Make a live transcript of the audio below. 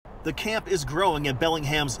The camp is growing at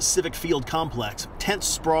Bellingham's Civic Field complex. Tents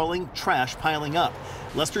sprawling, trash piling up.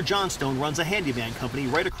 Lester Johnstone runs a handyman company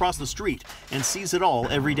right across the street and sees it all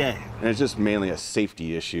every day. And it's just mainly a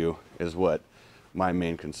safety issue is what my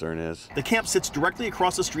main concern is. The camp sits directly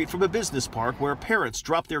across the street from a business park where parents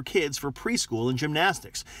drop their kids for preschool and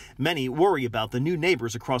gymnastics. Many worry about the new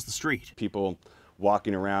neighbors across the street. People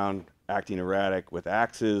walking around, acting erratic with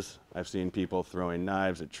axes. I've seen people throwing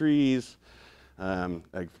knives at trees. Again,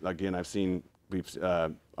 our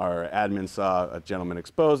admin saw a gentleman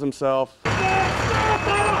expose himself.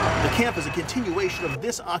 The camp is a continuation of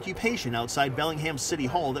this occupation outside Bellingham City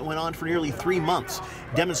Hall that went on for nearly 3 months.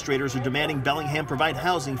 Demonstrators are demanding Bellingham provide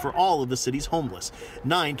housing for all of the city's homeless.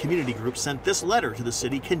 9 community groups sent this letter to the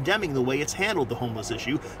city condemning the way it's handled the homeless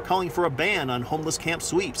issue, calling for a ban on homeless camp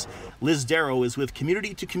sweeps. Liz Darrow is with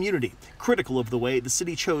Community to Community, critical of the way the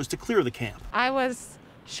city chose to clear the camp. I was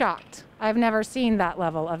shocked. I've never seen that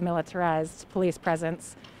level of militarized police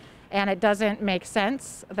presence, and it doesn't make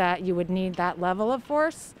sense that you would need that level of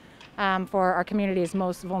force for our community's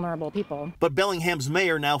most vulnerable people. But Bellingham's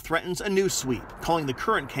mayor now threatens a new sweep, calling the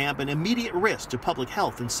current camp an immediate risk to public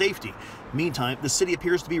health and safety. Meantime, the city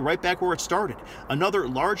appears to be right back where it started. Another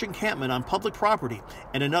large encampment on public property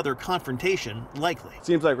and another confrontation likely.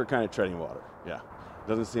 Seems like we're kind of treading water, yeah.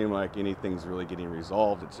 Doesn't seem like anything's really getting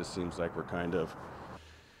resolved. It just seems like we're kind of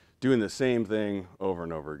doing the same thing over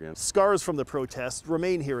and over again. Scars from the protests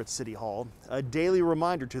remain here at City Hall, a daily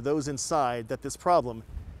reminder to those inside that this problem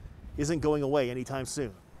isn't going away anytime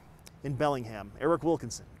soon. In Bellingham, Eric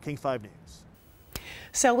Wilkinson, King 5 News.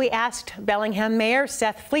 So we asked Bellingham Mayor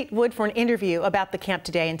Seth Fleetwood for an interview about the camp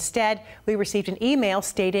today. Instead, we received an email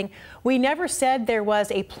stating, "We never said there was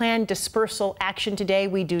a planned dispersal action today.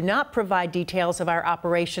 We do not provide details of our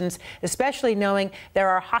operations, especially knowing there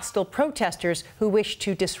are hostile protesters who wish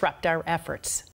to disrupt our efforts."